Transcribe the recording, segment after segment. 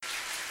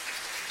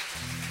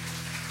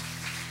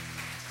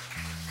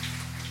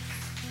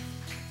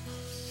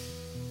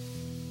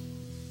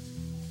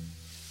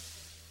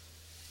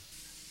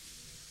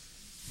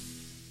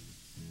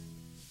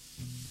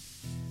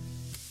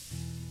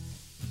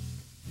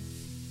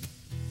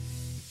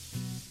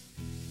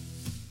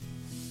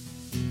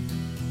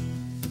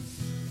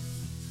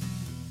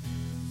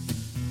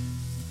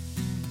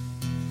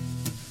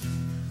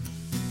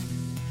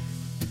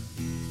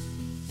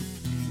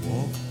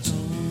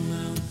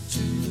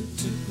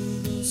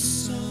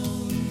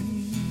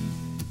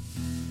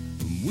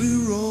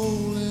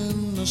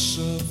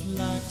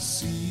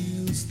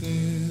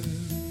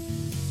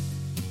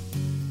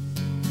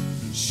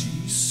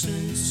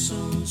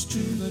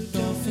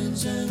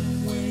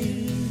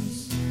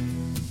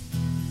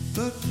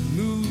that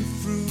move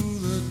through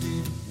the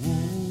deep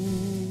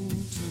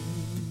water.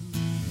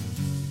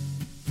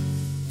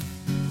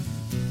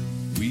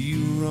 We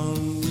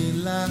run, we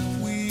laugh,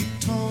 we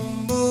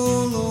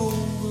tumble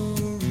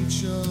over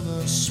each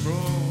other,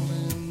 sprawl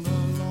in the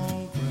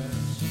long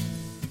grass.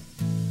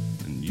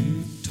 And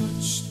you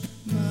touched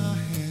my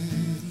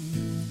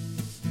hand,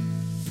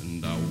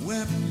 and I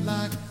wept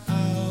like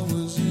I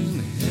was in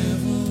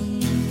heaven.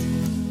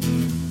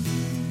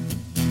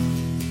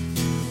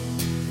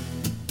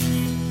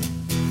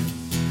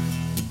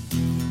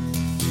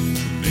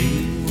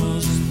 Tremayne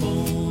was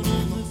born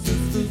on the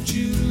 5th of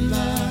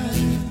July.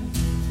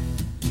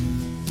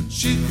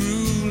 She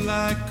grew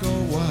like a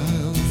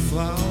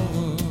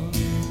wildflower,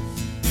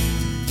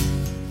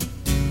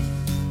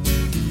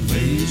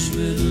 plays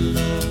with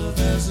love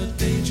as a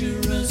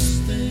dangerous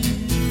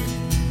thing,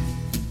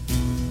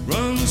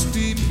 runs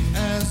deep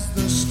as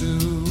the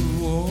still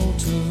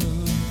water.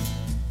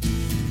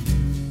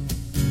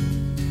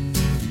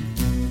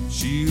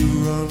 She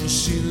runs,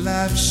 she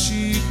laughs,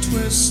 she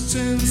twists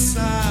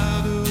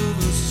inside of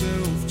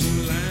herself to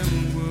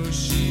land where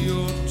she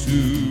ought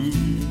to.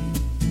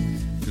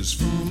 'Cause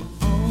from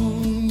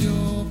on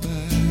your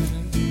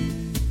back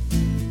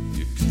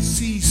you can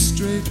see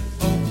straight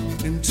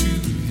up into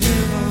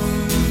heaven.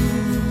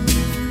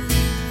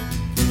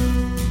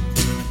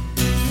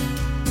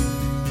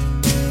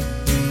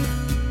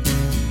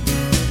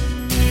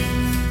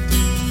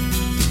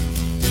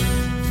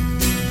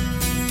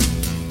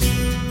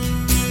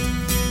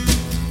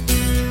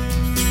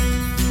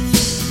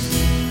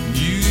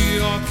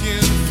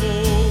 In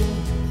fall,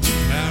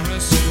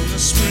 Paris in the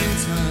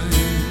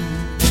springtime,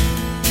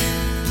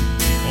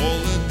 all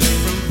the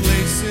different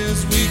places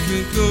we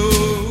could go,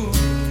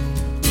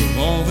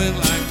 revolving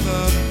like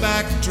the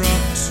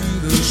backdrop to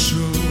the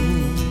show.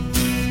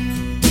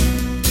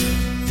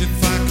 If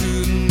I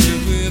couldn't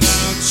live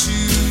without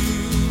you,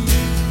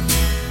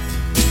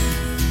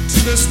 to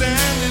the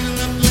standing in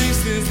the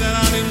places that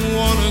I didn't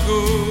want to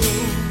go,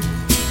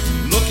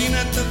 looking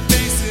at the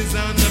faces I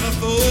never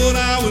thought I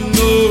would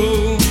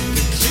know.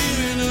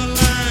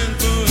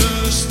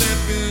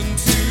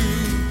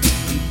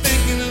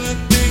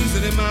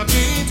 It might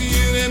mean to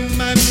you, it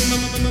might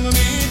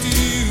mean to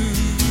you.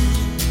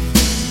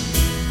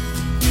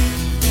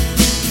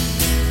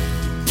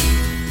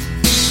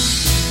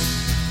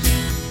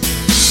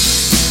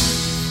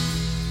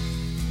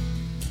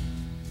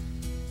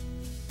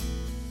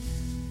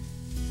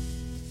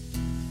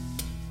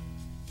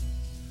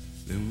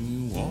 Then we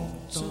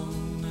walked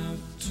on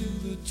out to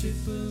the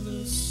tip of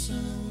the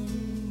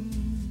sound.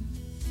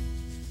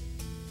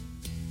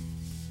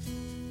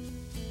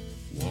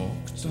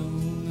 Walked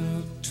on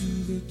out to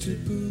the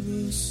tip of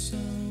the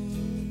sound.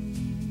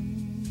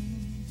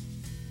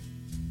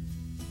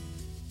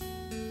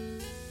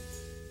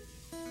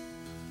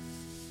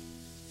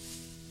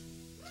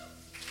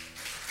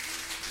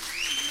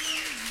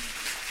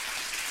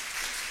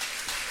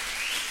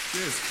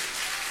 Cheers.